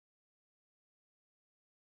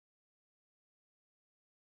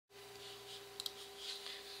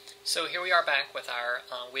So here we are back with our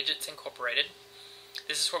widgets incorporated.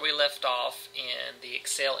 This is where we left off in the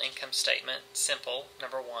Excel income statement, simple,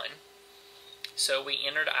 number 1. So we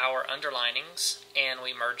entered our underlinings and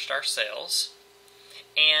we merged our cells.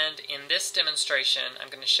 And in this demonstration, I'm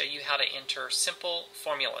going to show you how to enter simple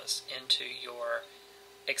formulas into your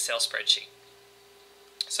Excel spreadsheet.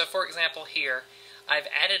 So for example here, I've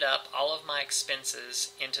added up all of my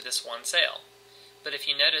expenses into this one cell. But if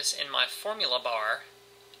you notice in my formula bar,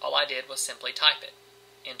 all I did was simply type it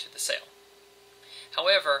into the cell.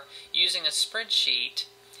 However, using a spreadsheet,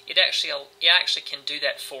 it actually can do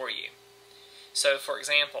that for you. So for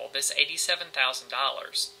example, this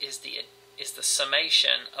 $87,000 is the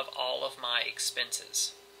summation of all of my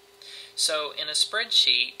expenses. So in a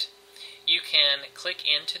spreadsheet, you can click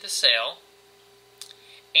into the cell,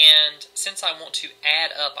 and since I want to add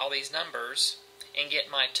up all these numbers and get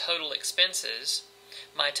my total expenses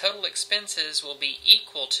will be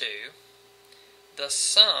equal to the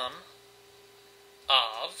sum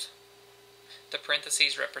of, the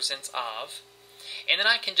parentheses represents of, and then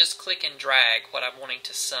I can just click and drag what I'm wanting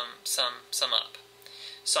to sum up.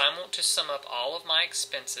 So I want to sum up all of my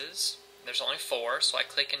expenses. There's only 4, so I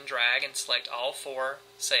click and drag and select all 4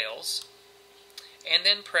 cells, and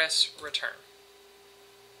then press return.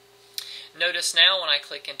 Notice now when I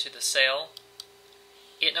click into the cell,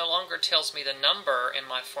 it no longer tells me the number in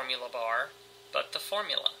my formula bar, but the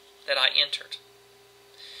formula that I entered.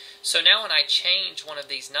 So now when I change one of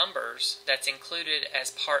these numbers that's included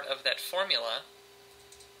as part of that formula,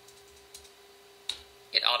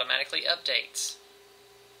 it automatically updates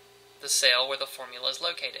the cell where the formula is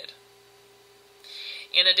located.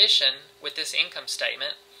 In addition, with this income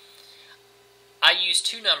statement, I use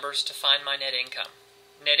 2 numbers to find my net income.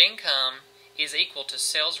 Net income is equal to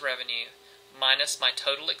sales revenue minus my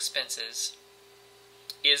total expenses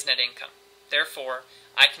is net income. Therefore,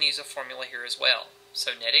 I can use a formula here as well.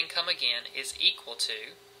 So net income again is equal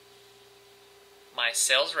to my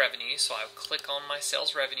sales revenue, so I will click on my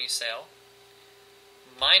sales revenue cell,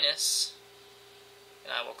 minus,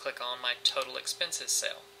 and I will click on my total expenses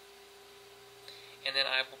cell. And then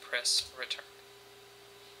I will press return.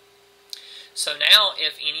 So now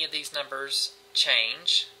if any of these numbers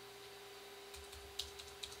change,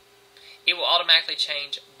 it will automatically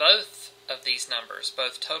change both of these numbers,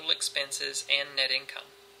 both total expenses and net income.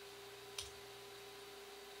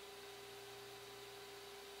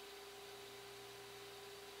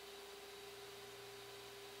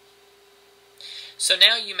 So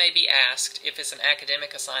now you may be asked, if it's an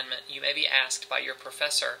academic assignment, you may be asked by your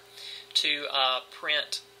professor to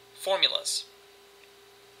print formulas.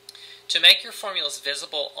 To make your formulas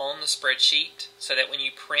visible on the spreadsheet, so that when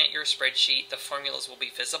you print your spreadsheet, the formulas will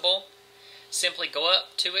be visible, simply go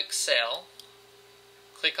up to Excel,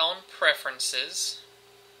 click on Preferences,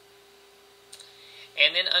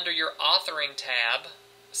 and then under your Authoring tab,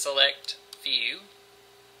 select View.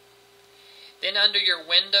 Then under your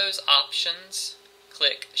Windows Options,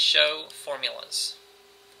 click Show Formulas.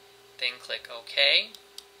 Then click OK,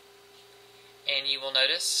 and you will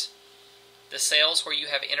notice the cells where you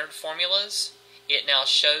have entered formulas, it now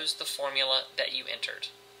shows the formula that you entered.